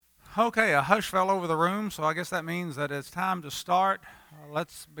Okay, a hush fell over the room, so I guess that means that it's time to start.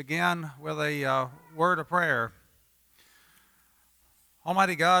 Let's begin with a word of prayer.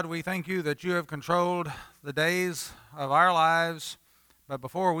 Almighty God, we thank you that you have controlled the days of our lives, but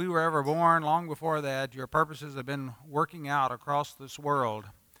before we were ever born, long before that, your purposes have been working out across this world.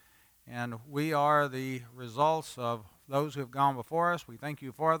 And we are the results of those who have gone before us. We thank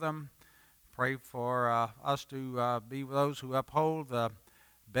you for them. Pray for us to be those who uphold the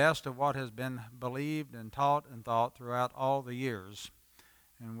best of what has been believed and taught and thought throughout all the years.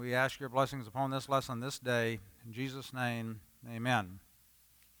 And we ask your blessings upon this lesson this day. In Jesus' name, amen.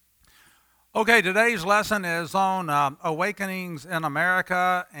 Okay, today's lesson is on awakenings in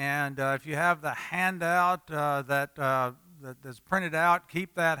America. And if you have the handout that's printed out,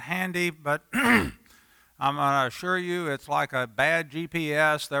 keep that handy. But I'm going to assure you it's like a bad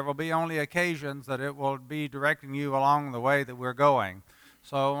GPS. There will be only occasions that it will be directing you along the way that we're going.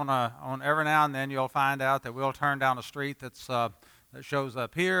 So on every now and then you'll find out that we'll turn down a street that shows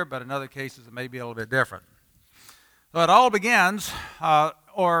up here, but in other cases it may be a little bit different. So it all begins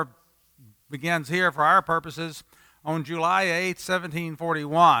here for our purposes on July 8,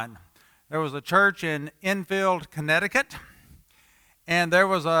 1741. There was a church in Whitfield, Connecticut, and there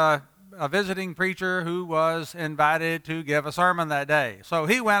was a visiting preacher who was invited to give a sermon that day. So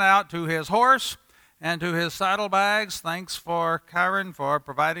he went out to his horse and to his saddlebags. Thanks for Kyron for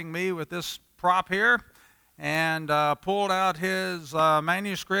providing me with this prop here, and pulled out his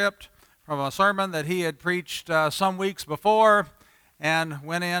manuscript from a sermon that he had preached some weeks before, and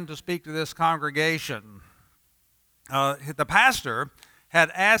went in to speak to this congregation. The pastor had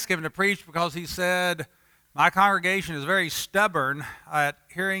asked him to preach because he said, "My congregation is very stubborn at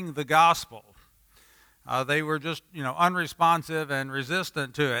hearing the gospel." They were just, unresponsive and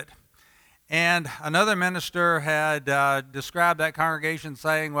resistant to it. And another minister had described that congregation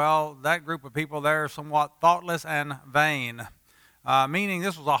saying, well, that group of people there are somewhat thoughtless and vain, meaning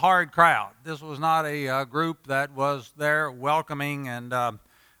this was a hard crowd. This was not a group that was there welcoming and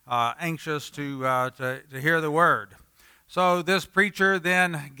anxious to hear the word. So this preacher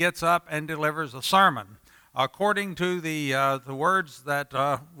then gets up and delivers a sermon. According to the words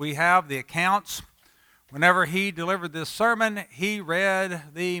that we have, the accounts, whenever he delivered this sermon, he read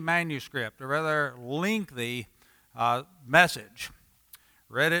the manuscript, a rather lengthy message.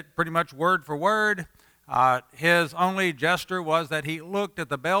 Read it pretty much word for word. His only gesture was that he looked at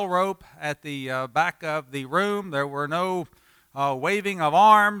the bell rope at the back of the room. There were no waving of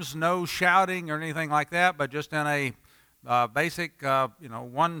arms, no shouting or anything like that, but just in a basic,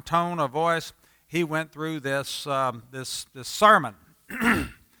 one tone of voice, he went through this sermon.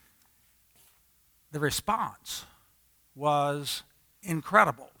 The response was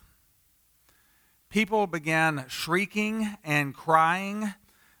incredible. People began shrieking and crying.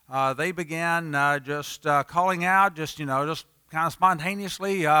 They began just calling out, just kind of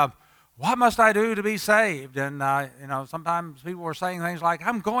spontaneously, "What must I do to be saved?" And sometimes people were saying things like,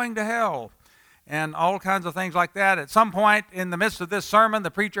 "I'm going to hell," and all kinds of things like that. At some point in the midst of this sermon,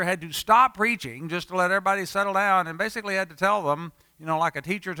 the preacher had to stop preaching just to let everybody settle down, and basically had to tell them, like a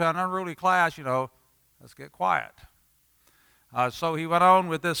teacher to an unruly class, let's get quiet. So he went on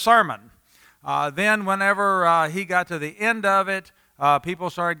with this sermon. Then whenever he got to the end of it,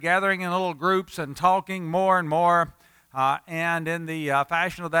 people started gathering in little groups and talking more and more. And in the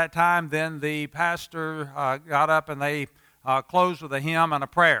fashion of that time, then the pastor got up and they closed with a hymn and a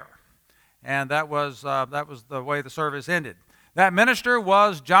prayer. And that was the way the service ended. That minister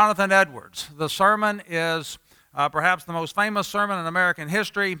was Jonathan Edwards. The sermon is perhaps the most famous sermon in American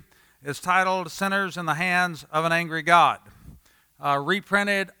history. It's titled "Sinners in the Hands of an Angry God."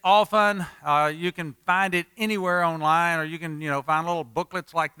 Reprinted often. You can find it anywhere online, or you can find little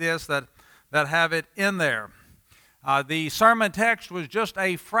booklets like this that have it in there. The sermon text was just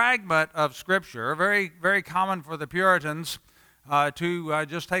a fragment of Scripture, very, very common for the Puritans to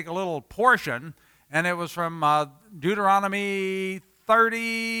just take a little portion, and it was from Deuteronomy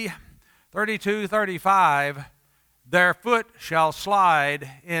 30, 32, 35. "Their foot shall slide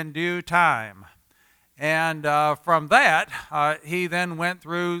in due time." And from that, he then went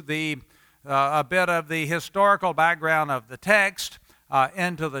through a bit of the historical background of the text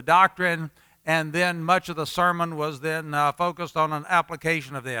into the doctrine, and then much of the sermon was then focused on an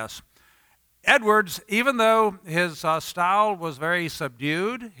application of this. Edwards, even though his style was very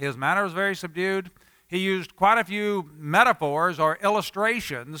subdued, his manner was very subdued, he used quite a few metaphors or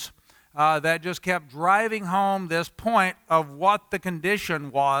illustrations that just kept driving home this point of what the condition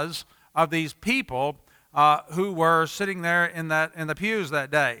was of these people who were sitting there in the pews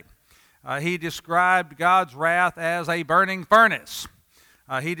that day. He described God's wrath as a burning furnace.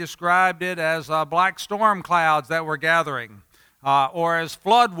 He described it as black storm clouds that were gathering, or as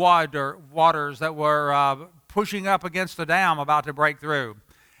flood waters that were pushing up against a dam about to break through.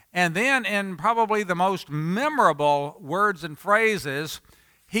 And then in probably the most memorable words and phrases,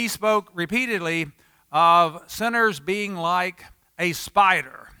 he spoke repeatedly of sinners being like a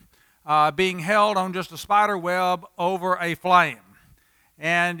spider, being held on just a spider web over a flame.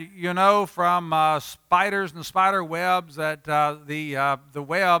 And you know from spiders and spider webs that the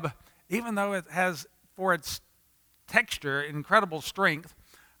web, even though it has for its texture incredible strength,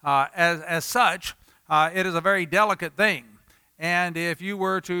 as such, it is a very delicate thing. And if you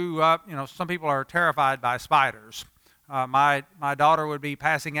were to, some people are terrified by spiders. My daughter would be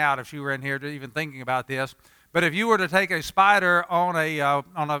passing out if she were in here even thinking about this. But if you were to take a spider on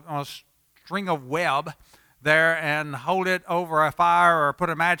a string of web there and hold it over a fire or put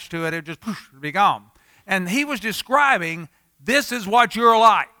a match to it, it just would be gone. And he was describing, this is what you're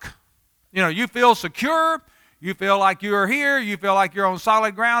like. You know, you feel secure, you feel like you're here, you feel like you're on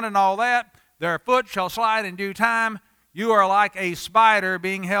solid ground and all that. Their foot shall slide in due time. You are like a spider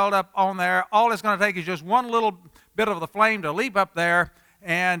being held up on there. All it's going to take is just one little bit of the flame to leap up there,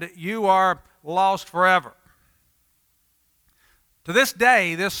 and you are lost forever. To this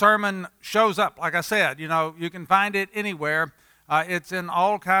day, this sermon shows up. Like I said, you can find it anywhere. It's in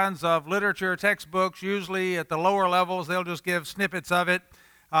all kinds of literature, textbooks. Usually at the lower levels, they'll just give snippets of it.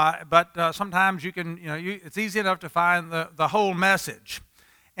 But sometimes you can, it's easy enough to find the whole message.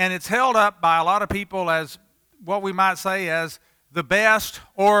 And it's held up by a lot of people as what we might say as the best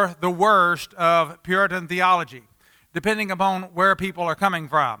or the worst of Puritan theology, depending upon where people are coming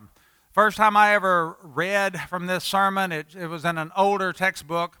from. First time I ever read from this sermon, it was in an older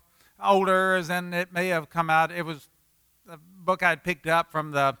textbook, older as in it may have come out. It was a book I'd picked up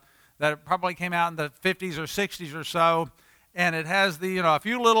from that probably came out in the 50s or 60s or so, and it has a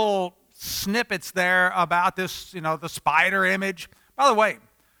few little snippets there about this, the spider image. By the way,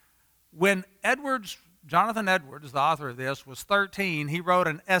 when Jonathan Edwards, the author of this, was 13, he wrote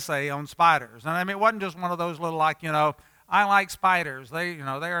an essay on spiders. And I mean, it wasn't just one of those little I like spiders. They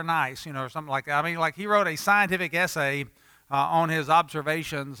are nice, or something like that. I mean, he wrote a scientific essay on his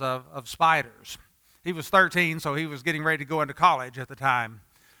observations of spiders. He was 13, so he was getting ready to go into college at the time.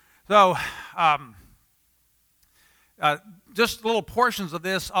 So, just little portions of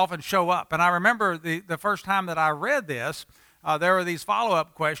this often show up. And I remember the first time that I read this, there were these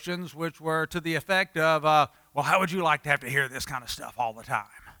follow-up questions which were to the effect of, well, how would you like to have to hear this kind of stuff all the time?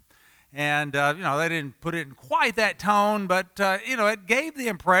 And, they didn't put it in quite that tone, but, it gave the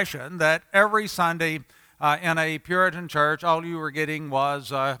impression that every Sunday in a Puritan church, all you were getting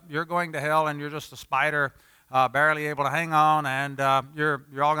was, you're going to hell and you're just a spider, barely able to hang on, and you're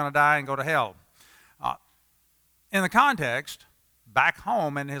all going to die and go to hell. In the context, back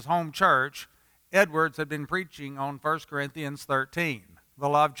home in his home church, Edwards had been preaching on 1 Corinthians 13, the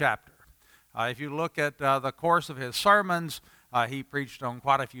love chapter. If you look at the course of his sermons, he preached on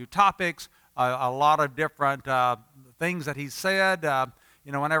quite a few topics, a lot of different things that he said.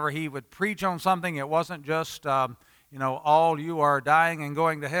 Whenever he would preach on something, it wasn't just, all you are dying and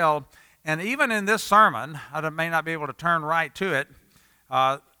going to hell. And even in this sermon, I may not be able to turn right to it,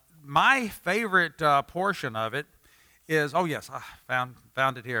 my favorite portion of it is, oh yes, I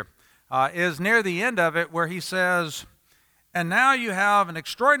found it here, is near the end of it where he says, and now you have an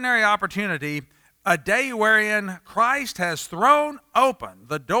extraordinary opportunity, a day wherein Christ has thrown open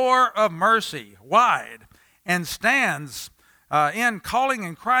the door of mercy wide and stands in calling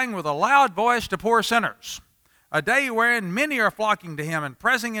and crying with a loud voice to poor sinners. A day wherein many are flocking to him and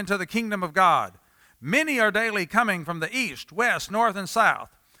pressing into the kingdom of God. Many are daily coming from the east, west, north, and south.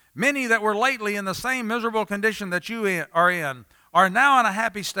 Many that were lately in the same miserable condition that you are in are now in a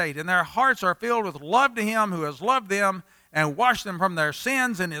happy state, and their hearts are filled with love to him who has loved them and washed them from their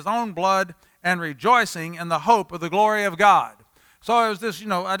sins in his own blood, and rejoicing in the hope of the glory of God. So it was this,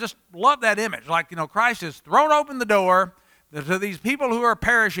 I just love that image. Christ has thrown open the door to these people who are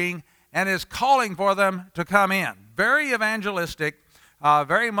perishing and is calling for them to come in. Very evangelistic,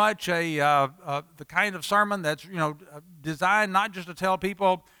 very much the kind of sermon that's, designed not just to tell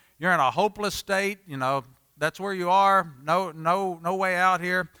people you're in a hopeless state, that's where you are, no way out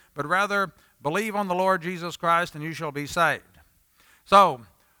here, but rather believe on the Lord Jesus Christ and you shall be saved. So,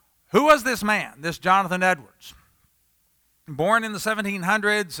 who was this man, this Jonathan Edwards? Born in the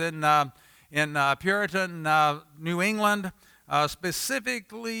 1700s in Puritan New England,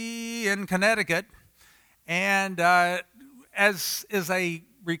 specifically in Connecticut, and as is a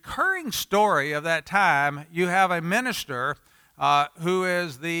recurring story of that time, you have a minister who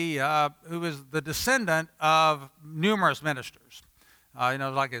is the descendant of numerous ministers.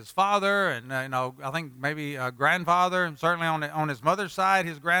 like his father, and I think maybe grandfather, and certainly on his mother's side,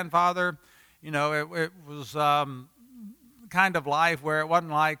 his grandfather. It was kind of life where it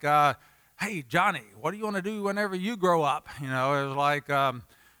wasn't like, hey, Johnny, what do you want to do whenever you grow up? It was like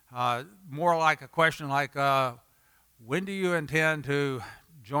more like a question like, when do you intend to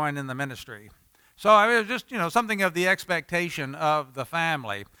join in the ministry? So it was just, something of the expectation of the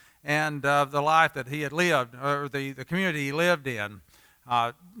family and of the life that he had lived, or the community he lived in.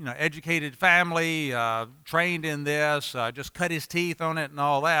 Educated family, trained in this, just cut his teeth on it and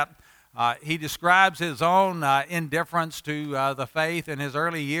all that. He describes his own indifference to the faith in his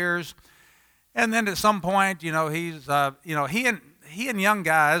early years. And then at some point, he and young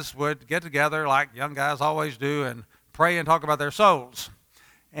guys would get together like young guys always do and pray and talk about their souls.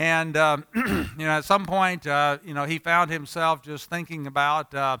 And, at some point, he found himself just thinking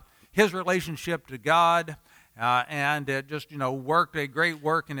about his relationship to God, and it just, worked a great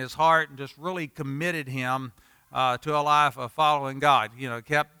work in his heart and just really committed him to a life of following God.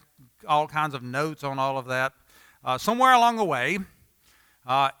 Kept all kinds of notes on all of that. Somewhere along the way,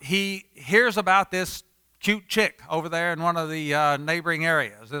 he hears about this cute chick over there in one of the neighboring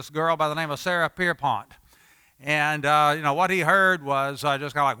areas, this girl by the name of Sarah Pierpont. And, what he heard was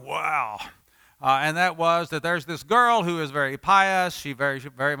just kind of like, wow. And that was that there's this girl who is very pious. She very,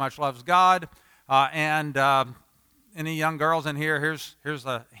 very much loves God. And any young girls in here, here's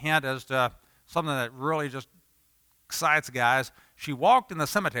a hint as to something that really just excites guys. She walked in the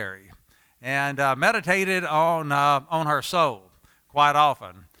cemetery and meditated on her soul quite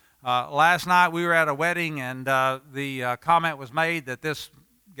often. Last night we were at a wedding, and the comment was made that this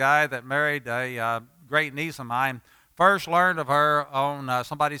guy that married a great niece of mine first learned of her on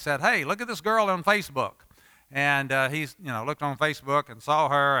somebody said, hey, look at this girl on Facebook. And he's looked on Facebook and saw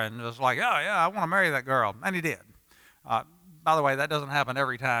her and was like, oh yeah, I want to marry that girl. And he did. By the way, that doesn't happen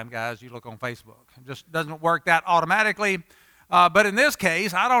every time, guys, you look on Facebook. It just doesn't work that automatically. But in this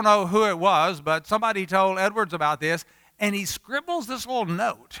case, I don't know who it was, but somebody told Edwards about this, and he scribbles this little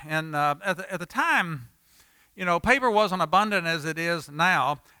note. And at the time, paper wasn't abundant as it is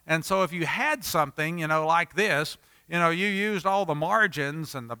now. And so if you had something, like this, you used all the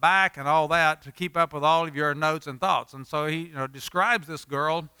margins and the back and all that to keep up with all of your notes and thoughts. And so he describes this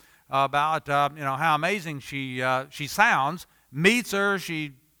girl about how amazing she sounds, meets her,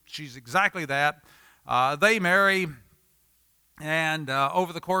 she's exactly that. They marry, and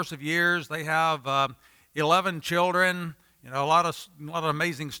over the course of years they have 11 children. A lot of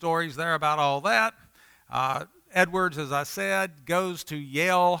amazing stories there about all that. Edwards, as I said, goes to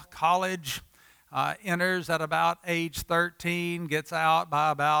Yale College. Enters at about age 13, gets out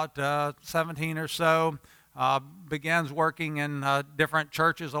by about 17 or so, begins working in different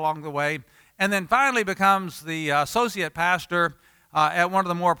churches along the way, and then finally becomes the associate pastor at one of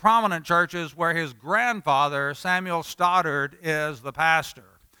the more prominent churches where his grandfather, Samuel Stoddard, is the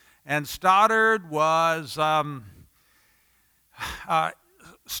pastor. And Stoddard was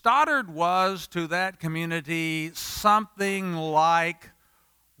to that community something like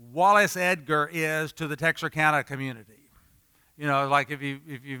Wallace Edgar is to the Texarkana community. Like if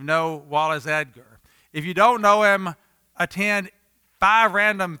you know Wallace Edgar. If you don't know him, attend 5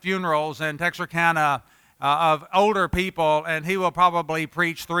 random funerals in Texarkana of older people, and he will probably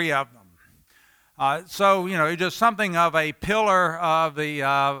preach 3 of them. So just something of a pillar of the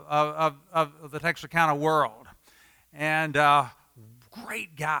Texarkana world, and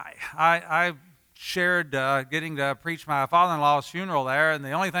great guy. I shared getting to preach my father-in-law's funeral there, and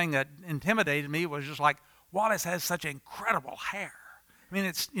the only thing that intimidated me was just like, Wallace has such incredible hair. I mean,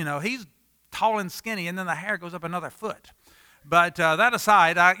 it's, he's tall and skinny, and then the hair goes up another foot. But that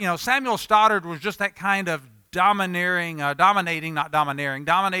aside, Samuel Stoddard was just that kind of dominating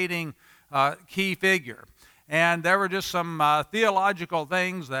key figure. And there were just some theological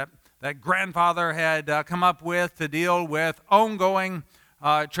things that grandfather had come up with to deal with ongoing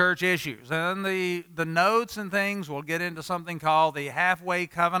church issues. And then the notes and things will get into something called the halfway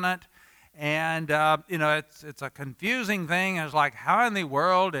covenant. And, it's a confusing thing. It's like, how in the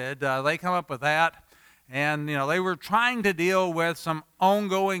world did they come up with that? And, they were trying to deal with some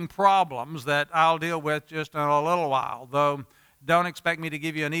ongoing problems that I'll deal with just in a little while, though don't expect me to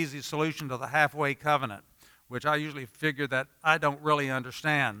give you an easy solution to the halfway covenant, which I usually figure that I don't really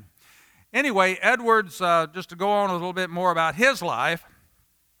understand. Anyway, Edwards, just to go on a little bit more about his life,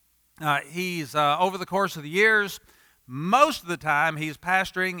 he's, over the course of the years, most of the time he's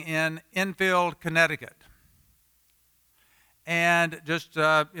pastoring in Whitfield, Connecticut. And just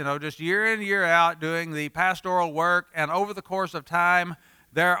year in, year out doing the pastoral work. And over the course of time,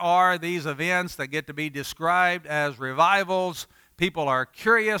 there are these events that get to be described as revivals People are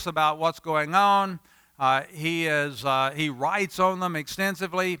curious about what's going on. He writes on them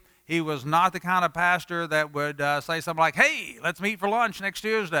extensively. He was not the kind of pastor that would say something like, "Hey, let's meet for lunch next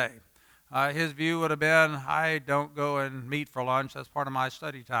Tuesday." His view would have been, "I don't go and meet for lunch. That's part of my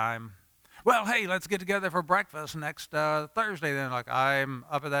study time." "Well, hey, let's get together for breakfast next Thursday." Then, like, "I'm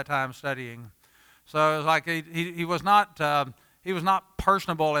up at that time studying." So it's like he was not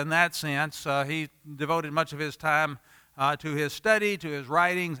personable in that sense. He devoted much of his time to his study, to his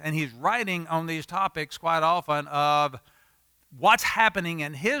writings, and he's writing on these topics quite often of what's happening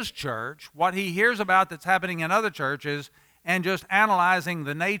in his church, what he hears about that's happening in other churches, and just analyzing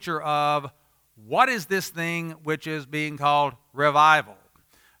the nature of what is this thing which is being called revival.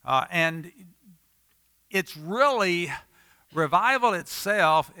 And it's really, revival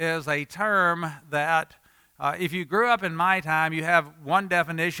itself is a term that if you grew up in my time, you have one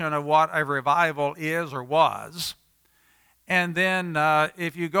definition of what a revival is or was. And then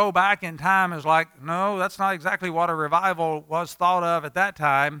if you go back in time, it's like, no, that's not exactly what a revival was thought of at that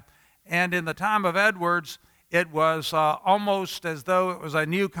time. And in the time of Edwards, it was almost as though it was a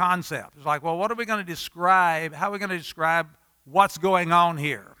new concept. It's like, well, what are we going to describe? How are we going to describe what's going on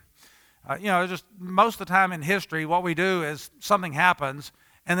here? Just most of the time in history, what we do is something happens,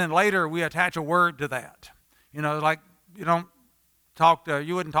 and then later we attach a word to that. Like you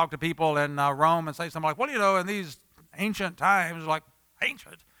wouldn't talk to people in Rome and say something like, well, in these ancient times, like,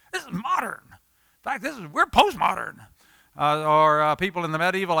 ancient? This is modern. In fact, we're postmodern. Or people in the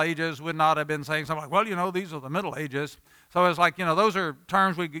medieval ages would not have been saying something like, well, these are the Middle Ages. So it's like, those are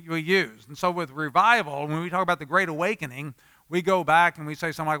terms we use. And so with revival, when we talk about the Great Awakening, we go back and we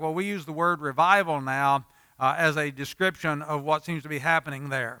say something like, well, we use the word revival now as a description of what seems to be happening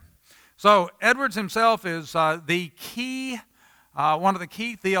there. So Edwards himself is one of the key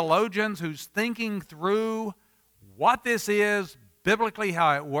theologians who's thinking through what this is, biblically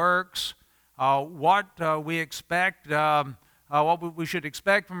how it works, what we expect, what we should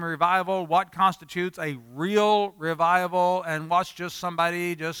expect from a revival, what constitutes a real revival, and what's just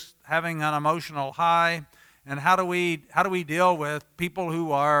somebody just having an emotional high, and how do we deal with people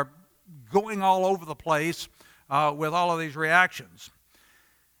who are going all over the place with all of these reactions.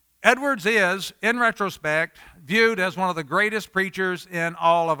 Edwards is, in retrospect, viewed as one of the greatest preachers in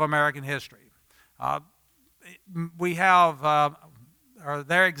all of American history.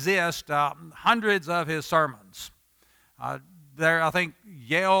 There exist hundreds of his sermons. I think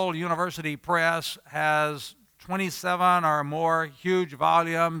Yale University Press has 27 or more huge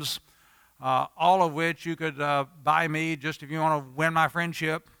volumes, all of which you could buy me just if you want to win my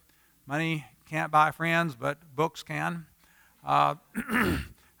friendship. Money can't buy friends, but books can.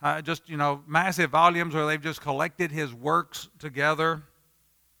 Massive volumes where they've just collected his works together.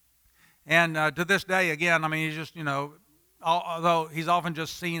 And to this day, again, he's just, although he's often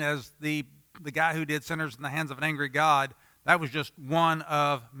just seen as the guy who did Sinners in the Hands of an Angry God, that was just one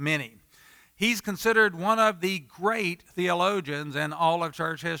of many. He's considered one of the great theologians in all of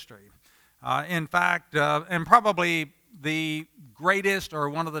church history. In fact, and probably the greatest or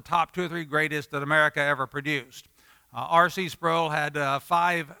one of the top 2 or 3 greatest that America ever produced. R.C. Sproul had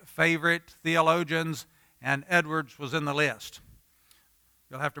 5 favorite theologians, and Edwards was in the list.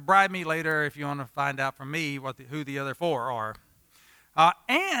 You'll have to bribe me later if you want to find out from me who the other 4 are.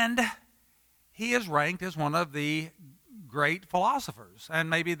 And he is ranked as one of the great philosophers, and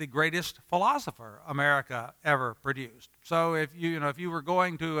maybe the greatest philosopher America ever produced. So if you were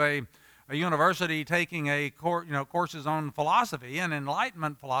going to a university taking courses on philosophy and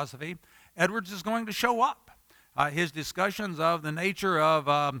Enlightenment philosophy, Edwards is going to show up. His discussions of the nature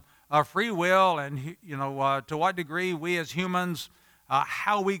of free will and to what degree we as humans,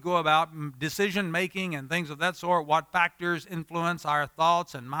 how we go about decision making and things of that sort, what factors influence our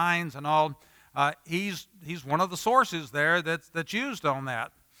thoughts and minds and all. He's one of the sources there that's used on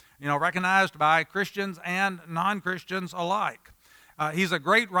that, recognized by Christians and non-Christians alike. He's a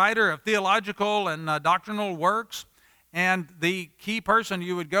great writer of theological and doctrinal works, and the key person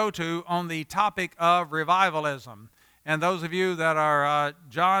you would go to on the topic of revivalism. And those of you that are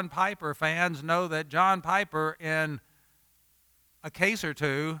John Piper fans know that John Piper, in a case or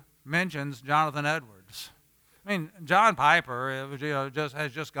two, mentions Jonathan Edwards. John Piper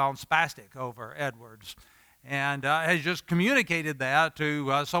has just gone spastic over Edwards, and has just communicated that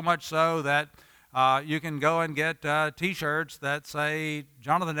to so much so that you can go and get T-shirts that say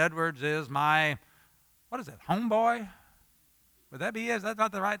Jonathan Edwards is my, homeboy? Would that be it? Is that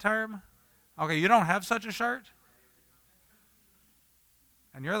not the right term? Okay, you don't have such a shirt?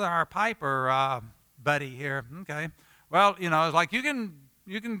 And you're our Piper buddy here. Okay. Well, it's like you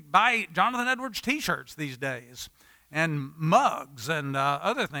can buy Jonathan Edwards T-shirts these days. and mugs and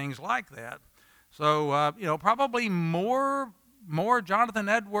other things like that. So, probably more Jonathan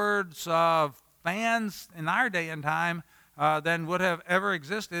Edwards fans in our day and time than would have ever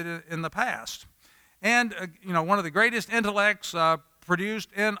existed in the past. And, one of the greatest intellects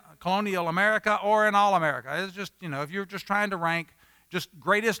produced in colonial America or in all America. It's just, if you're just trying to rank just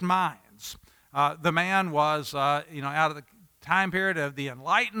greatest minds, the man was, out of the time period of the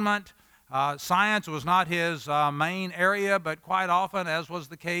Enlightenment. Science was not his main area, but quite often, as was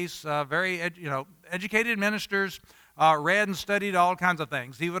the case, very educated ministers read and studied all kinds of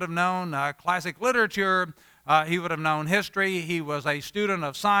things. He would have known classic literature. He would have known history. He was a student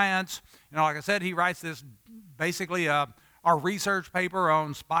of science. Like I said, he writes this basically a research paper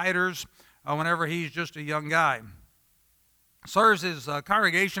on spiders whenever he's just a young guy. Serves his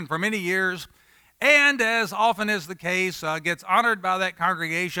congregation for many years, and as often is the case, gets honored by that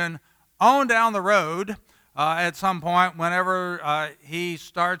congregation on down the road at some point whenever he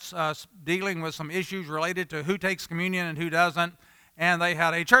starts dealing with some issues related to who takes communion and who doesn't. And they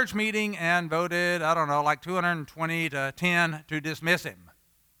had a church meeting and voted, like 220 to 10 to dismiss him.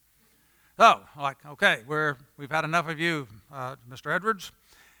 So, okay, we've had enough of you, Mr. Edwards.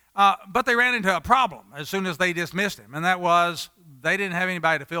 But they ran into a problem as soon as they dismissed him, and that was they didn't have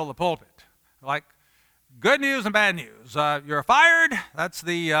anybody to fill the pulpit. Like, good news and bad news. You're fired. That's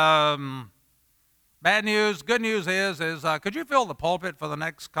the bad news. Good news is could you fill the pulpit for the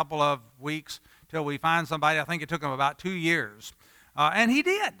next couple of weeks till we find somebody? I think it took him about 2 years. And he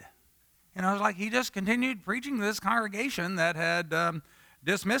did. It was like he just continued preaching to this congregation that had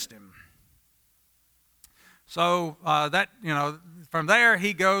dismissed him. So from there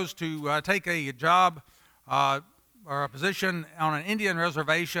he goes to take a job or a position on an Indian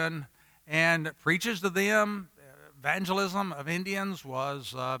reservation and preaches to them. Evangelism of Indians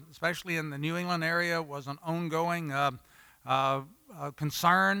was, especially in the New England area, was an ongoing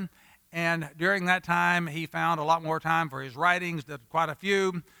concern. And during that time, he found a lot more time for his writings, did quite a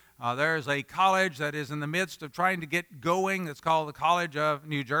few. There's a college that is in the midst of trying to get going. It's called the College of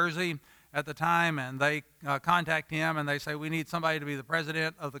New Jersey at the time, and they contact him and they say, we need somebody to be the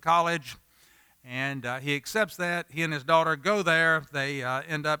president of the college. And he accepts that. He and his daughter go there. They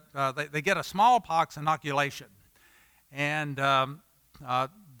end up, they get a smallpox inoculation, and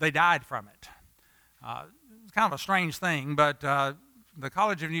they died from it. It's kind of a strange thing, but the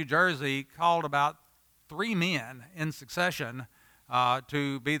College of New Jersey called about 3 men in succession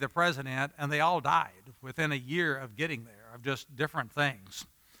to be the president, and they all died within a year of getting there, of just different things.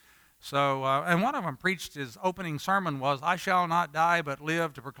 So, and one of them preached, his opening sermon was, I shall not die but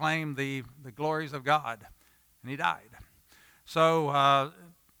live to proclaim the glories of God. And he died. So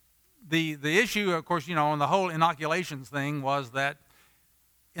the issue, of course, on the whole inoculations thing was that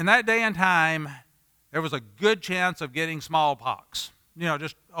in that day and time, there was a good chance of getting smallpox.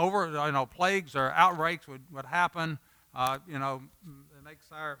 Just plagues or outbreaks would happen. It makes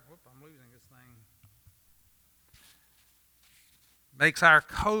our, I'm losing this thing. Makes our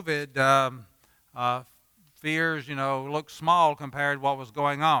COVID fears, look small compared to what was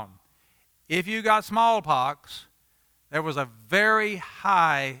going on. If you got smallpox, there was a very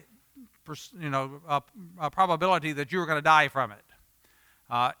high, probability that you were going to die from it.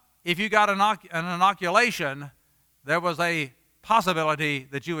 If you got an inoculation, there was a possibility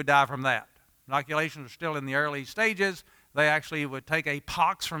that you would die from that. Inoculations are still in the early stages. They actually would take a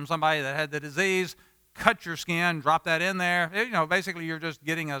pox from somebody that had the disease, cut your skin, drop that in there. Basically you're just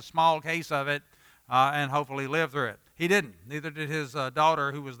getting a small case of it and hopefully live through it. He didn't. Neither did his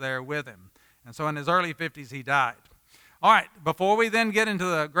daughter who was there with him. And so in his early 50s he died. All right, before we then get into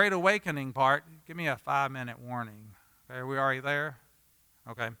the Great Awakening part, give me a 5-minute warning. Okay, are we already there?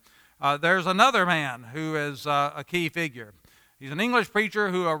 Okay. There's another man who is a key figure. He's an English preacher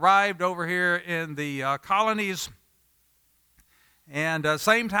who arrived over here in the colonies. And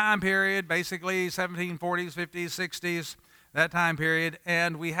same time period, basically 1740s, 50s, 60s, that time period.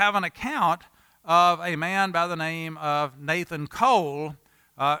 And we have an account of a man by the name of Nathan Cole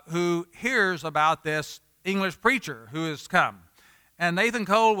who hears about this English preacher who has come. And Nathan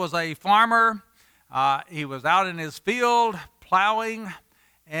Cole was a farmer. He was out in his field plowing,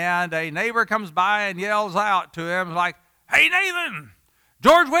 and a neighbor comes by and yells out to him like, "Hey, Nathan,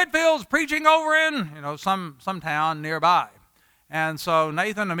 George Whitfield's preaching over in, some town nearby." And so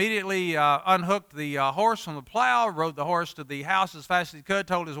Nathan immediately unhooked the horse from the plow, rode the horse to the house as fast as he could,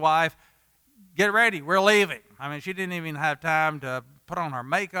 told his wife, "Get ready, we're leaving." I mean, she didn't even have time to put on her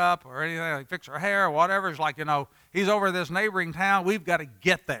makeup or anything, like fix her hair or whatever. It's like, he's over this neighboring town, we've got to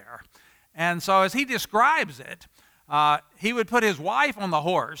get there. And so as he describes it, he would put his wife on the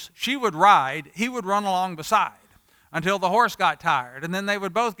horse, she would ride, he would run along beside. until the horse got tired, and then they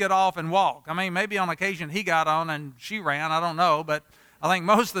would both get off and walk. I mean, maybe on occasion he got on and she ran, I don't know, but I think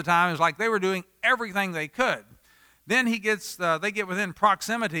most of the time it was like they were doing everything they could. Then they get within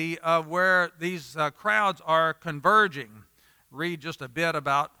proximity of where these crowds are converging. Read just a bit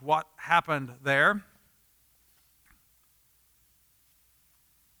about what happened there.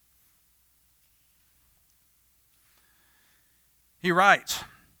 He writes,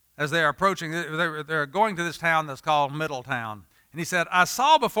 as they are approaching, they're going to this town that's called Middletown. And he said, I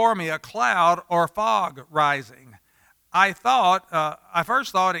saw before me a cloud or fog rising. I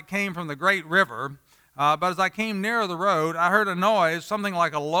first thought it came from the great river, but as I came nearer the road, I heard a noise, something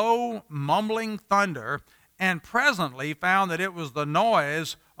like a low, mumbling thunder, and presently found that it was the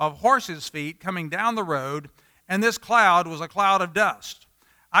noise of horses' feet coming down the road, and this cloud was a cloud of dust.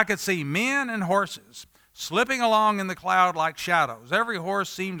 I could see men and horses slipping along in the cloud like shadows. Every horse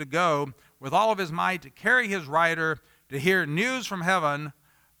seemed to go with all of his might to carry his rider to hear news from heaven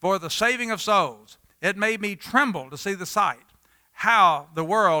for the saving of souls. It made me tremble to see the sight, how the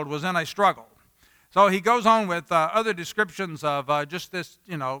world was in a struggle. So he goes on with other descriptions of just this,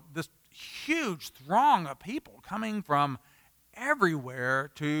 this huge throng of people coming from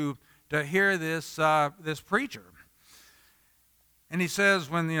everywhere to hear this preacher. And he says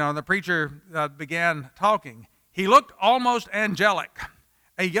when the preacher began talking, he looked almost angelic,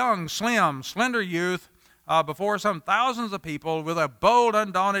 a young, slim, slender youth before some thousands of people with a bold,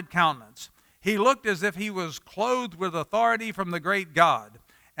 undaunted countenance. He looked as if he was clothed with authority from the great God.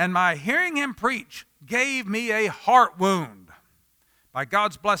 And my hearing him preach gave me a heart wound. By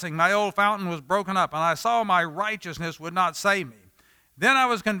God's blessing, my old fountain was broken up, and I saw my righteousness would not save me. Then I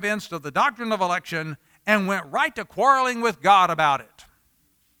was convinced of the doctrine of election and went right to quarreling with God about it.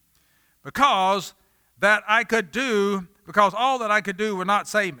 Because all that I could do would not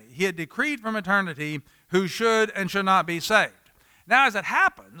save me. He had decreed from eternity who should and should not be saved. Now, as it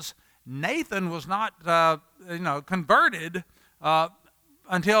happens, Nathan was not, converted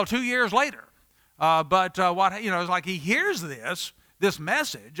until 2 years later. It's like he hears this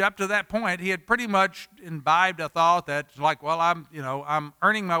message. Up to that point, he had pretty much imbibed a thought that, like, well, I'm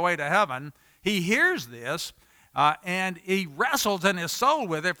earning my way to heaven. He hears this, and he wrestles in his soul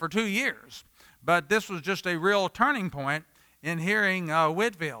with it for 2 years. But this was just a real turning point in hearing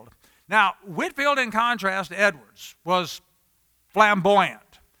Whitfield. Now, Whitfield, in contrast to Edwards, was flamboyant.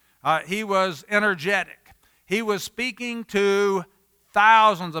 He was energetic. He was speaking to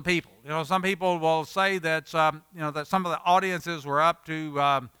thousands of people. Some people will say that that some of the audiences were up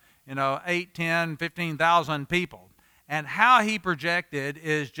to 8, 10, 15,000 people. And how he projected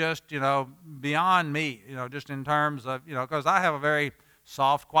is just beyond me. Just in terms of because I have a very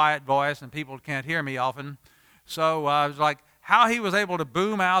soft, quiet voice, and people can't hear me often. So it was like how he was able to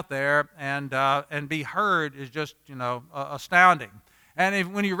boom out there and be heard is just astounding.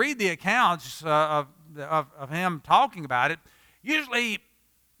 And when you read the accounts of him talking about it, usually,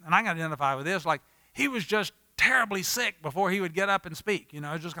 and I can identify with this, like he was just terribly sick before he would get up and speak.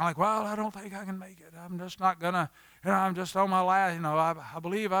 It's just kind of like, well, I don't think I can make it. I'm just not gonna. I'm just on my last. I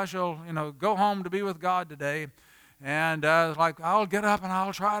believe I shall. Go home to be with God today. And it's like I'll get up and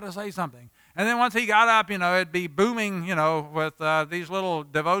I'll try to say something. And then once he got up, it'd be booming. With these little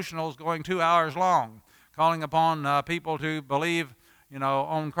devotionals going 2 hours long, calling upon people to believe,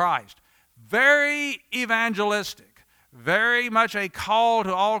 on Christ. Very evangelistic. Very much a call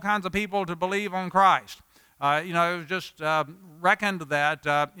to all kinds of people to believe on Christ. It was just reckoned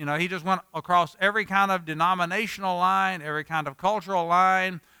that, he just went across every kind of denominational line, every kind of cultural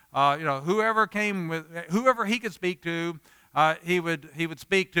line. Whoever he could speak to, he would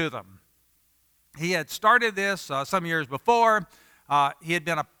speak to them. He had started this some years before. He had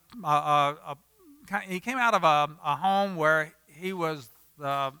been he came out of a home where he was,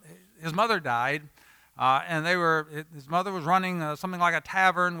 his mother died. And his mother was running something like a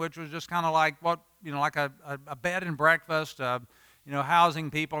tavern, which was just kind of like like a bed and breakfast,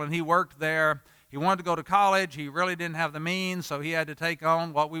 housing people. And he worked there. He wanted to go to college. He really didn't have the means, so he had to take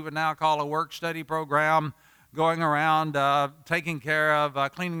on what we would now call a work-study program, going around taking care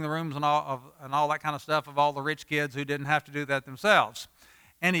of cleaning the rooms and all that kind of stuff of all the rich kids who didn't have to do that themselves.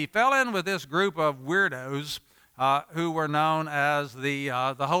 And he fell in with this group of weirdos who were known as the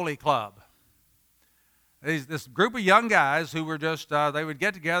Holy Club. This group of young guys who were just, they would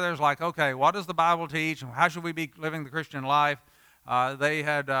get together. It's like, okay, what does the Bible teach? And how should we be living the Christian life? They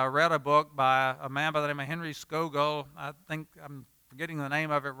had read a book by a man by the name of Henry Scougal. I think I'm forgetting the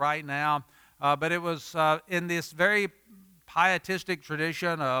name of it right now. But it was in this very pietistic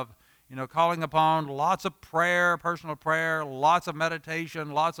tradition of, calling upon lots of prayer, personal prayer, lots of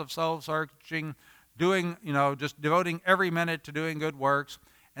meditation, lots of soul searching, doing, just devoting every minute to doing good works.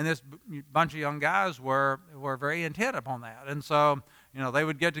 And this bunch of young guys were very intent upon that. And so, they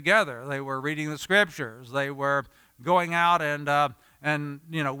would get together. They were reading the scriptures. They were going out and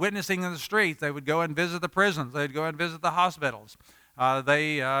witnessing in the streets. They would go and visit the prisons. They'd go and visit the hospitals.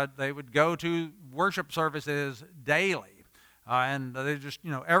 They would go to worship services daily. And they just,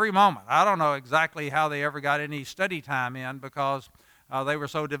 every moment. I don't know exactly how they ever got any study time in because they were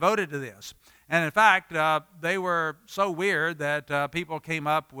so devoted to this. And in fact, they were so weird that people came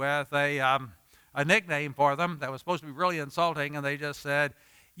up with a nickname for them that was supposed to be really insulting, and they just said,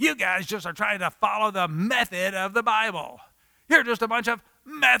 "You guys just are trying to follow the method of the Bible. You're just a bunch of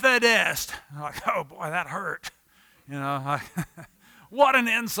Methodists." I'm like, oh boy, that hurt. What an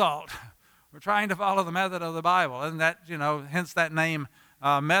insult. We're trying to follow the method of the Bible. And that, hence that name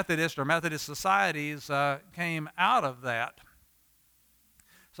Methodist or Methodist societies came out of that.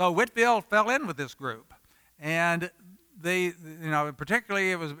 So Whitfield fell in with this group, and they, in particular,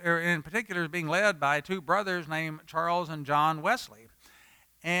 it was being led by two brothers named Charles and John Wesley,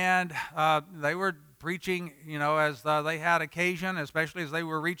 and they were preaching, as they had occasion, especially as they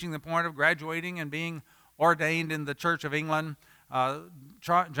were reaching the point of graduating and being ordained in the Church of England.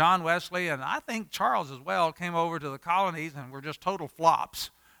 John Wesley and I think Charles as well came over to the colonies and were just total flops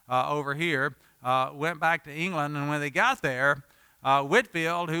over here. Went back to England, and when they got there,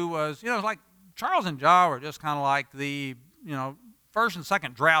 Whitfield, who was, like Charles and John were just kind of like the, first and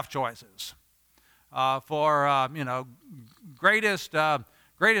second draft choices for, greatest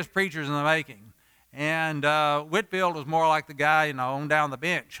preachers in the making. And Whitfield was more like the guy, on down the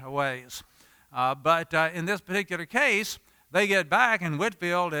bench a ways. But in this particular case, they get back, and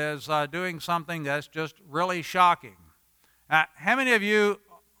Whitfield is doing something that's just really shocking. How many of you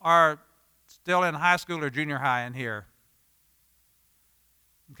are still in high school or junior high in here?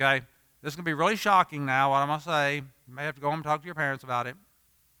 Okay, this is going to be really shocking now, what I'm going to say. You may have to go home and talk to your parents about it.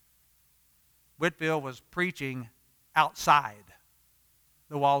 Whitfield was preaching outside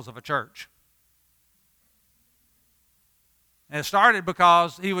the walls of a church. And it started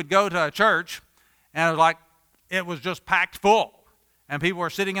because he would go to a church, and it was just packed full. And people were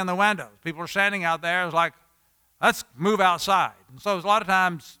sitting in the windows. People were standing out there. It was like, let's move outside. And so a lot of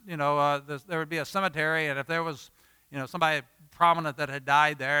times, there would be a cemetery, and if there was, somebody prominent that had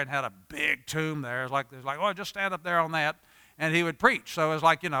died there and had a big tomb there, it was like, oh, just stand up there on that, and he would preach. So it was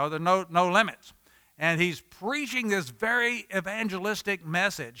like, there's no limits. And he's preaching this very evangelistic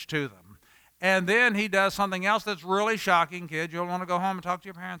message to them. And then he does something else that's really shocking, kids. You'll want to go home and talk to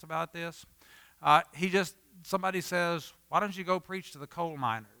your parents about this. Somebody says, why don't you go preach to the coal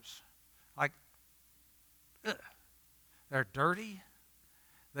miners? Like, ugh. They're dirty.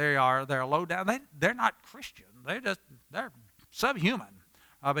 They're low down. They're not Christian. They're subhuman.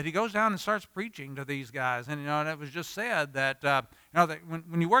 But he goes down and starts preaching to these guys. And, and it was just said that, that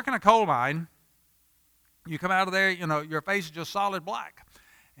when you work in a coal mine, you come out of there, your face is just solid black.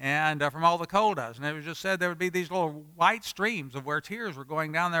 And from all the coal dust. And it was just said there would be these little white streams of where tears were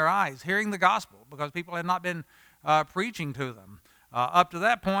going down their eyes, hearing the gospel, because people had not been preaching to them. Up to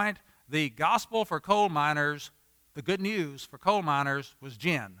that point, the gospel for coal miners, the good news for coal miners was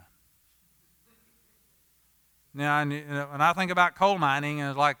gin. Now, when I think about coal mining,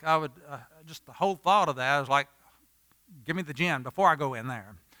 it's like just the whole thought of that is like, give me the gin before I go in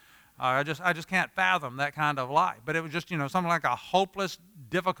there. I just can't fathom that kind of life. But it was just, something like a hopeless,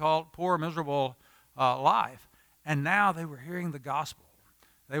 difficult, poor, miserable life. And now they were hearing the gospel.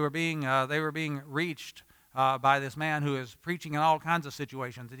 They were being reached by this man who is preaching in all kinds of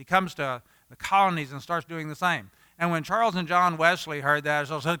situations. And he comes to the colonies and starts doing the same. And when Charles and John Wesley heard that,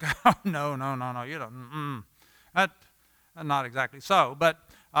 they said, oh, no, you don't. Not exactly so. But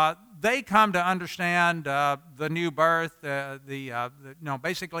they come to understand the new birth,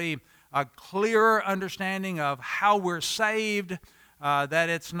 basically a clearer understanding of how we're saved, that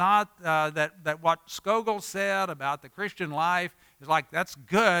it's not that what Scogel said about the Christian life is like, that's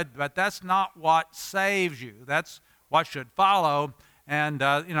good, but that's not what saves you. That's what should follow. And,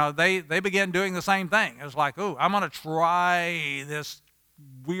 they began doing the same thing. It was like, oh, I'm going to try this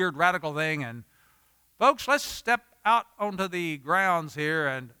weird radical thing. And, folks, let's step out onto the grounds here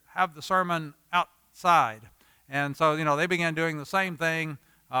and have the sermon outside. And so, they began doing the same thing.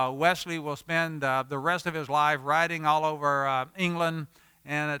 Wesley will spend the rest of his life riding all over England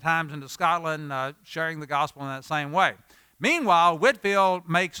and at times into Scotland, sharing the gospel in that same way. Meanwhile, Whitfield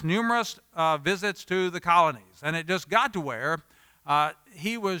makes numerous visits to the colonies, and it just got to where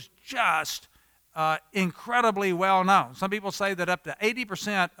he was just incredibly well known. Some people say that up to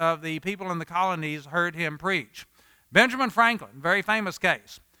 80% of the people in the colonies heard him preach. Benjamin Franklin, very famous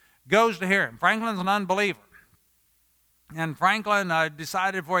case. goes to hear him. Franklin's an unbeliever. And Franklin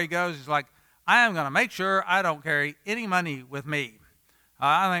decided before he goes, he's like, I am going to make sure I don't carry any money with me.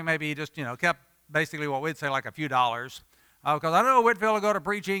 I think maybe he just, kept basically what we'd say like a few dollars. Because I know Whitfield would go to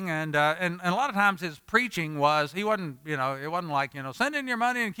preaching, and a lot of times his preaching was, he wasn't, it wasn't like, send in your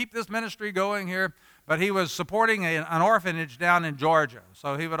money and keep this ministry going here. But he was supporting an orphanage down in Georgia.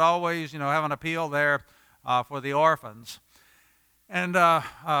 So he would always, have an appeal there for the orphans. And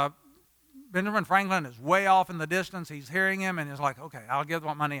Benjamin Franklin is way off in the distance. He's hearing him, and he's like, okay, I'll give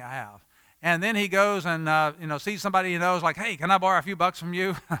what money I have. And then he goes and, sees somebody he knows, like, hey, can I borrow a few bucks from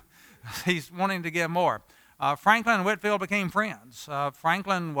you? He's wanting to give more. Franklin and Whitfield became friends.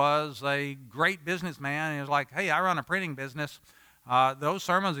 Franklin was a great businessman. He was like, hey, I run a printing business. Those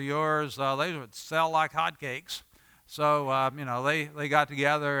sermons of yours, they would sell like hotcakes. So, they got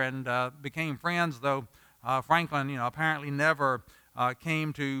together and became friends, though Franklin, apparently never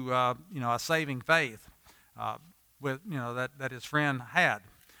came to, a saving faith with, that his friend had.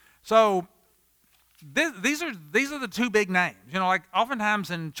 So these are the two big names. Like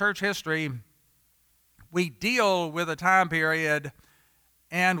oftentimes in church history, we deal with a time period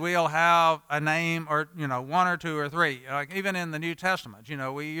and we'll have a name or, one or two or three. Like even in the New Testament,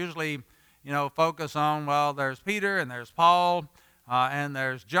 we usually, focus on, well, there's Peter and there's Paul and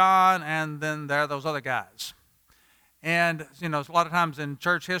there's John and then there are those other guys. And, a lot of times in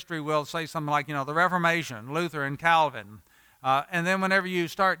church history, we'll say something like, the Reformation, Luther and Calvin. And then whenever you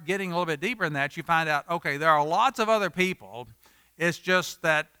start getting a little bit deeper in that, you find out, okay, there are lots of other people. It's just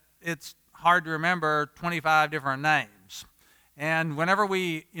that it's hard to remember 25 different names. And whenever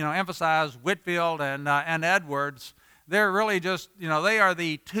we, emphasize Whitfield and Edwards, they're really just, they are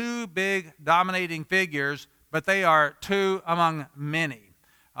the two big dominating figures, but they are two among many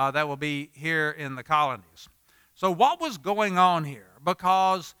that will be here in the colonies. So what was going on here?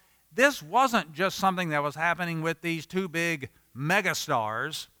 Because this wasn't just something that was happening with these two big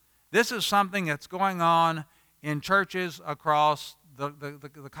megastars. This is something that's going on in churches across the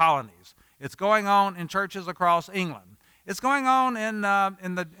colonies. It's going on in churches across England. It's going on in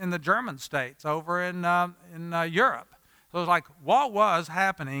the German states over in Europe. So it's like, what was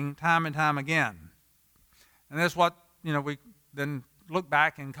happening time and time again? And that's what we then look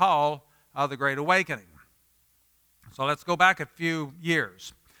back and call the Great Awakening. So let's go back a few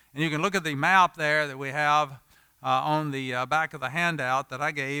years. And you can look at the map there that we have on the back of the handout that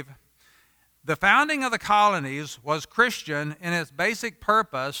I gave. The founding of the colonies was Christian in its basic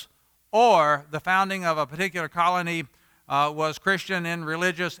purpose, or the founding of a particular colony was Christian in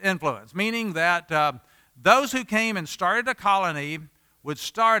religious influence, meaning that those who came and started a colony would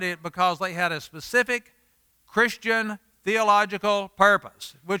start it because they had a specific Christian theological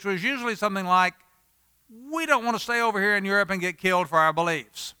purpose, which was usually something like, we don't want to stay over here in Europe and get killed for our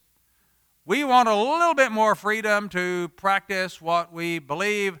beliefs. We want a little bit more freedom to practice what we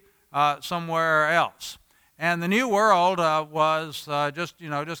believe somewhere else. And the New World was just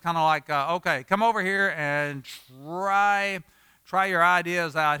kind of like, okay, come over here and try your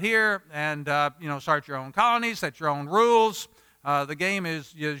ideas out here and, start your own colonies, set your own rules. The game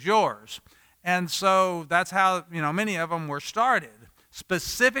is yours. And so that's how, many of them were started,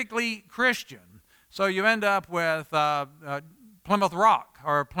 specifically Christian. So you end up with Plymouth Rock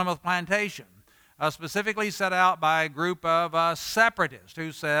or Plymouth Plantation, specifically set out by a group of separatists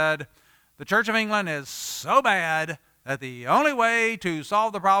who said, the Church of England is so bad that the only way to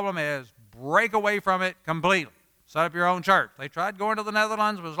solve the problem is break away from it completely. Set up your own church. They tried going to the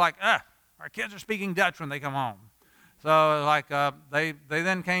Netherlands, but it was like, our kids are speaking Dutch when they come home. So like they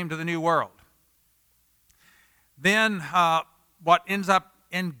then came to the New World. Then what ends up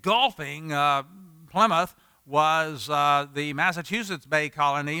engulfing Plymouth was the Massachusetts Bay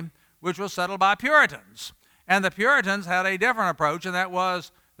Colony, which was settled by Puritans. And the Puritans had a different approach, and that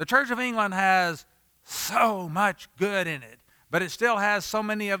was the Church of England has so much good in it, but it still has so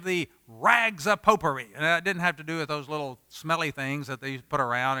many of the rags of popery. And that didn't have to do with those little smelly things that they put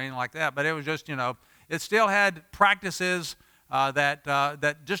around or anything like that, but it was just, it still had practices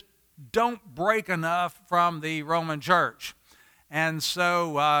that just don't break enough from the Roman Church. And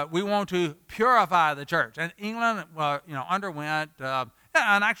so we want to purify the church. And England, underwent an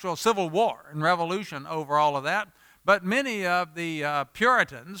actual civil war and revolution over all of that. But many of the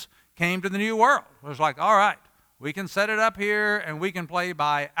Puritans came to the New World. It was like, all right, we can set it up here and we can play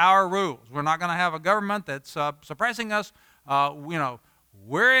by our rules. We're not going to have a government that's suppressing us.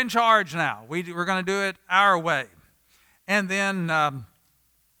 We're in charge now. We're going to do it our way. And then,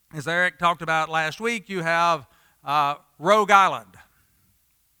 as Eric talked about last week, you have Rogue Island.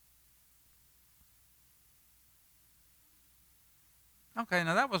 Okay,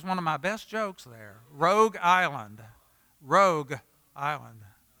 now that was one of my best jokes there. Rogue Island. Rogue Island.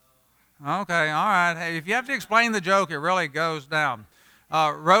 Okay, all right. Hey, if you have to explain the joke, it really goes down.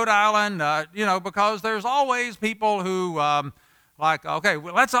 Rhode Island, because there's always people who, okay,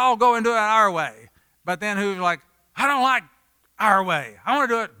 well, let's all go and do it our way. But then who's like, I don't like our way. I want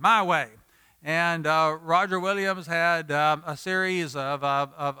to do it my way. And Roger Williams had a series of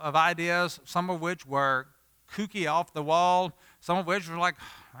ideas, some of which were kooky off the wall, some of which were like,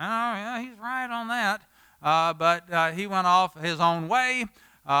 oh, yeah, he's right on that. But he went off his own way.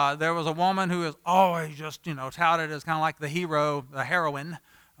 There was a woman who was always just, touted as kind of like the hero, the heroine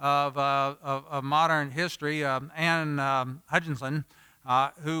of modern history, Anne Hutchinson,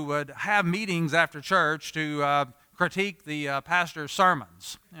 who would have meetings after church to critique the pastor's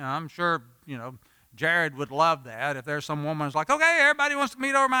sermons. I'm sure, Jared would love that. If there's some woman who's like, okay, everybody wants to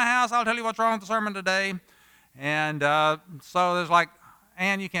meet over my house, I'll tell you what's wrong with the sermon today. And so there's like,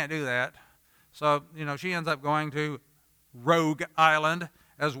 Anne, you can't do that. So, she ends up going to Rogue Island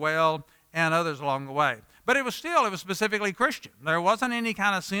as well, and others along the way. But it was specifically Christian. There wasn't any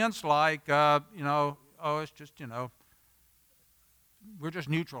kind of sense like, it's just, we're just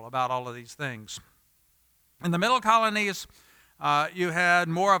neutral about all of these things. In the middle colonies, you had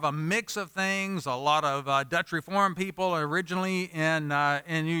more of a mix of things, a lot of Dutch Reformed people originally in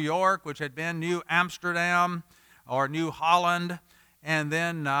New York, which had been New Amsterdam or New Holland, and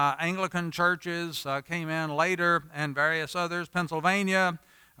then Anglican churches came in later, and various others. Pennsylvania,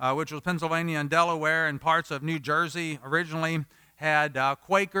 which was Pennsylvania and Delaware and parts of New Jersey originally, had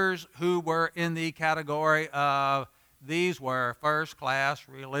Quakers who were in the category of these were first-class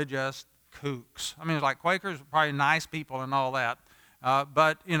religious kooks. I mean, it's like Quakers were probably nice people and all that,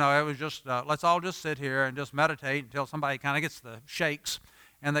 but, it was just, let's all just sit here and just meditate until somebody kind of gets the shakes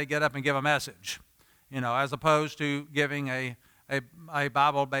and they get up and give a message, as opposed to giving a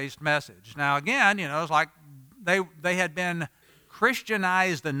Bible-based message. Now, again, it's like they had been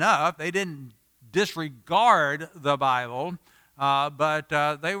Christianized enough. They didn't disregard the Bible,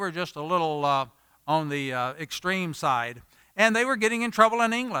 but they were just a little on the extreme side. And they were getting in trouble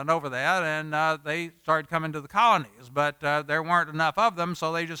in England over that, and they started coming to the colonies. But there weren't enough of them,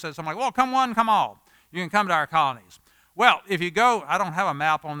 so they just said something like, well, come one, come all. You can come to our colonies. Well, if you go, I don't have a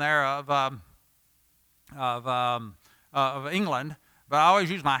map on there of England, but I always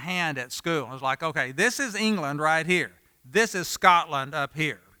use my hand at school. It's like, okay, this is England right here. This is Scotland up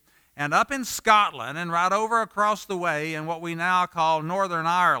here. And up in Scotland and right over across the way in what we now call Northern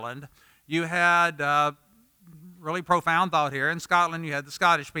Ireland, you had really profound thought here. In Scotland, you had the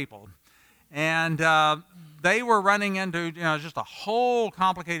Scottish people. And they were running into, just a whole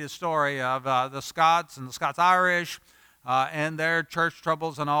complicated story of the Scots and the Scots-Irish and their church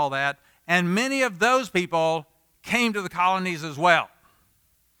troubles and all that. And many of those people came to the colonies as well.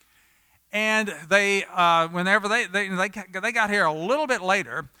 And they, whenever they got here a little bit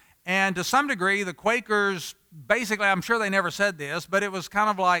later, and to some degree, the Quakers, basically, I'm sure they never said this, but it was kind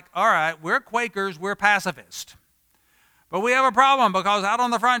of like, all right, we're Quakers, we're pacifist. But we have a problem because out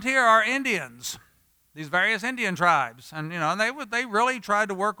on the frontier are Indians, these various Indian tribes. And, they really tried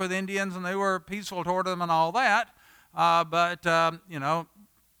to work with Indians, and they were peaceful toward them and all that. But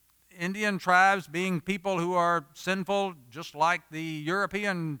Indian tribes being people who are sinful, just like the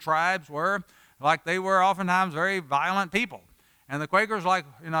European tribes were, like they were oftentimes very violent people. And the Quakers like,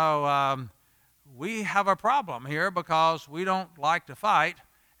 we have a problem here because we don't like to fight.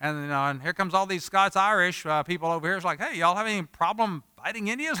 And, and here comes all these Scots-Irish people over here. It's like, hey, y'all have any problem fighting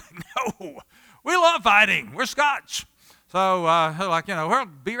Indians? No, we love fighting. We're Scotch. So, we'll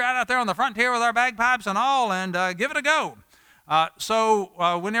be right out there on the frontier with our bagpipes and all and give it a go.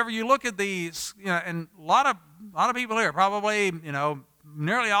 So whenever you look at these, and a lot of people here, probably,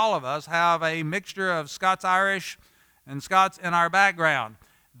 nearly all of us have a mixture of Scots-Irish and Scots in our background.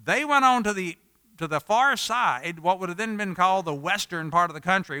 They went on to the far side, what would have then been called the western part of the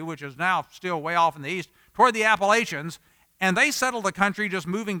country, which is now still way off in the east, toward the Appalachians, and they settled the country just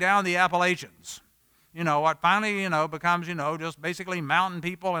moving down the Appalachians. What finally, becomes, just basically mountain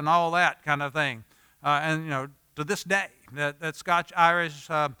people and all that kind of thing. And, to this day, that Scotch-Irish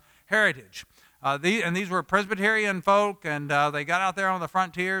heritage. These were Presbyterian folk, and they got out there on the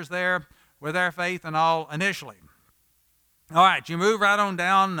frontiers there with their faith and all initially. All right, you move right on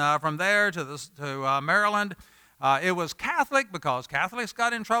down from there to Maryland. It was Catholic because Catholics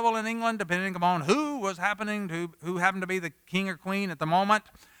got in trouble in England, depending upon who happened to be the king or queen at the moment.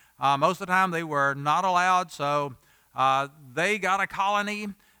 Most of the time, they were not allowed, so they got a colony.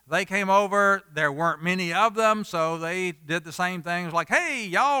 They came over. There weren't many of them, so they did the same things like, hey,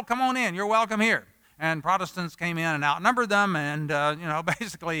 y'all, come on in. You're welcome here. and Protestants came in and outnumbered them and,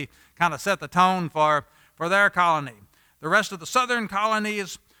 basically kind of set the tone for their colony. The rest of the southern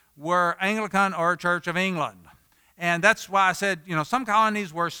colonies were Anglican or Church of England. And that's why I said, some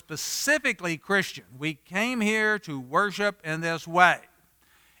colonies were specifically Christian. We came here to worship in this way.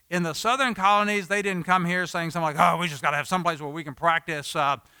 In the southern colonies, they didn't come here saying something like, we just got to have someplace where we can practice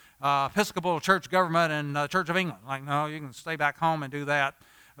Episcopal church government and Church of England. Like, no, you can stay back home and do that.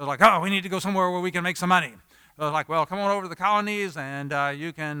 It was like, we need to go somewhere where we can make some money. It was like, well, come on over to the colonies and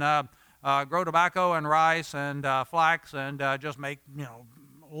you can grow tobacco and rice and flax and just make,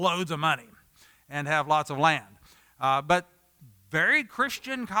 loads of money and have lots of land. But very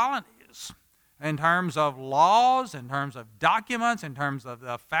Christian colonies in terms of laws, in terms of documents, in terms of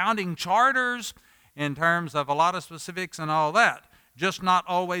the founding charters, in terms of a lot of specifics and all that. Just not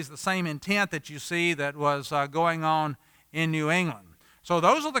always the same intent that you see that was going on in New England. So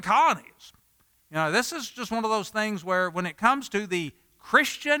those are the colonies. This is just one of those things where when it comes to the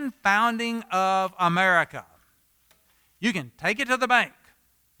Christian founding of America, you can take it to the bank.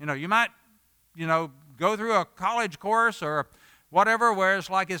 You might, go through a college course or whatever where it's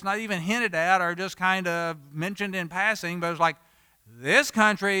like it's not even hinted at or just kind of mentioned in passing, but it's like this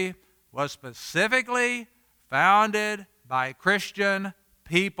country was specifically founded by Christian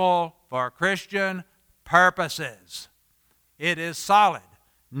people for Christian purposes. It is solid.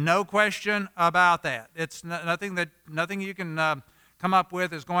 No question about that. It's nothing you can come up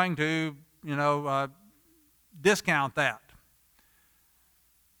with is going to, discount that.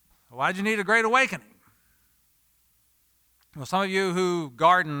 Why'd you need a great awakening? Well, some of you who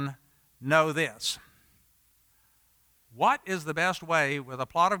garden know this. What is the best way with a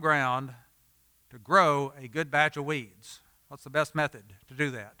plot of ground to grow a good batch of weeds? What's the best method to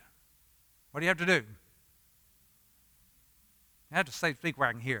do that? What do you have to do? You have to speak where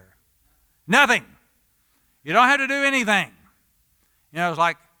I can hear. Nothing. You don't have to do anything. It's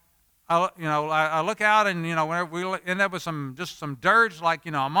like, I look out and, whenever we end up with some dirt, it's like,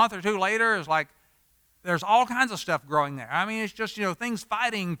 a month or two later, it's like there's all kinds of stuff growing there. I mean, it's just, things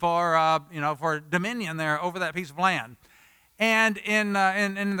fighting for dominion there over that piece of land. And in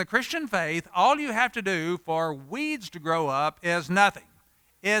the Christian faith, all you have to do for weeds to grow up is nothing.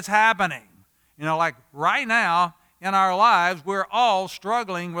 It's happening. Like right now in our lives, we're all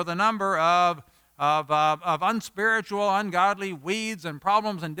struggling with a number of unspiritual, ungodly weeds and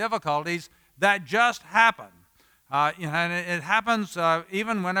problems and difficulties that just happen. And it happens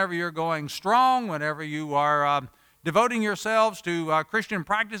even whenever you're going strong, whenever you are devoting yourselves to Christian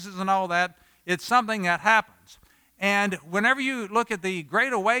practices and all that. It's something that happens. And whenever you look at the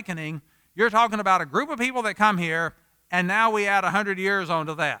Great Awakening, you're talking about a group of people that come here, and now we add 100 years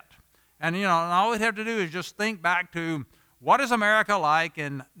onto that. And, all we have to do is just think back to what is America like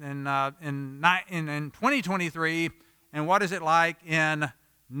in 2023, and what is it like in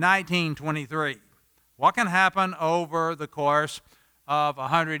 1923? What can happen over the course of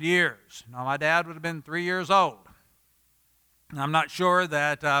 100 years? Now, my dad would have been 3 years old. I'm not sure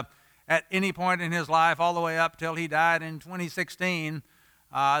that at any point in his life, all the way up till he died in 2016,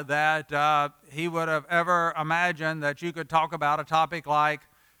 that he would have ever imagined that you could talk about a topic like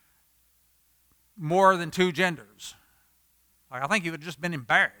more than two genders. Like, I think he would have just been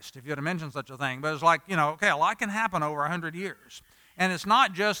embarrassed if you had mentioned such a thing. But it's like, okay, a lot can happen over 100 years. And it's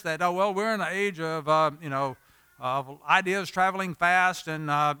not just that, we're in the age of, of ideas traveling fast and,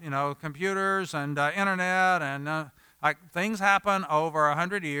 computers and internet and like things happen over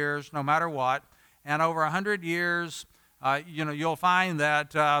 100 years, no matter what. And over 100 years, you'll find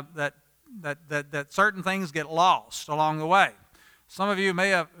that certain things get lost along the way. Some of you may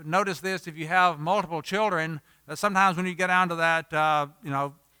have noticed this if you have multiple children, that sometimes when you get down to that,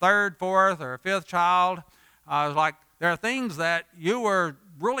 third, fourth, or fifth child, it's like there are things that you were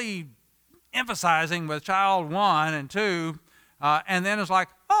really emphasizing with child 1 and 2, and then it's like,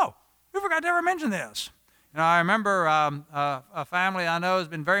 we forgot to ever mention this. I remember a family I know has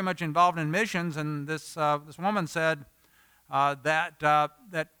been very much involved in missions, and this woman said that I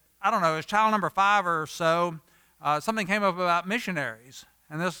don't know, it was child number 5 or so, something came up about missionaries.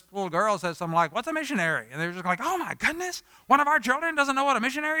 And this little girl said something like, "What's a missionary?" And they were just like, "Oh my goodness, one of our children doesn't know what a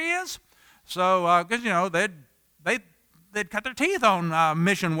missionary is?" So, because, they'd cut their teeth on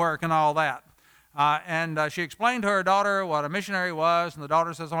mission work and all that. And she explained to her daughter what a missionary was, and the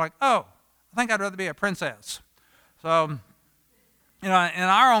daughter says, "I'm like, I think I'd rather be a princess." So, in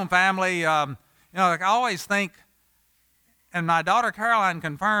our own family, like I always think, and my daughter Caroline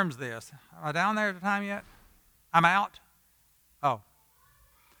confirms this. Am I down there at the time yet? I'm out? Oh.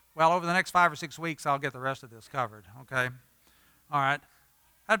 Well, over the next 5 or 6 weeks, I'll get the rest of this covered, okay? All right.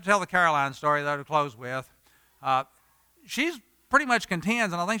 I have to tell the Caroline story that I'll close with. She's pretty much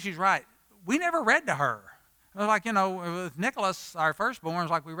contends, and I think she's right. We never read to her. It was like, with Nicholas, our firstborn, it's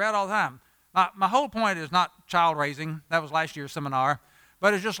like we read all the time. My whole point is not child raising. That was last year's seminar.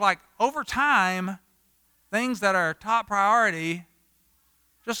 But it's just like over time, things that are top priority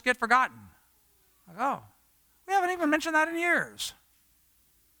just get forgotten. Like, oh, we haven't even mentioned that in years.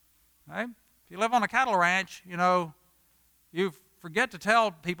 Right? If you live on a cattle ranch, you forget to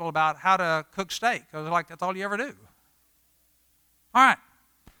tell people about how to cook steak because that's all you ever do. All right.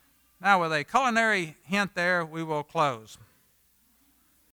 Now with a culinary hint there, we will close.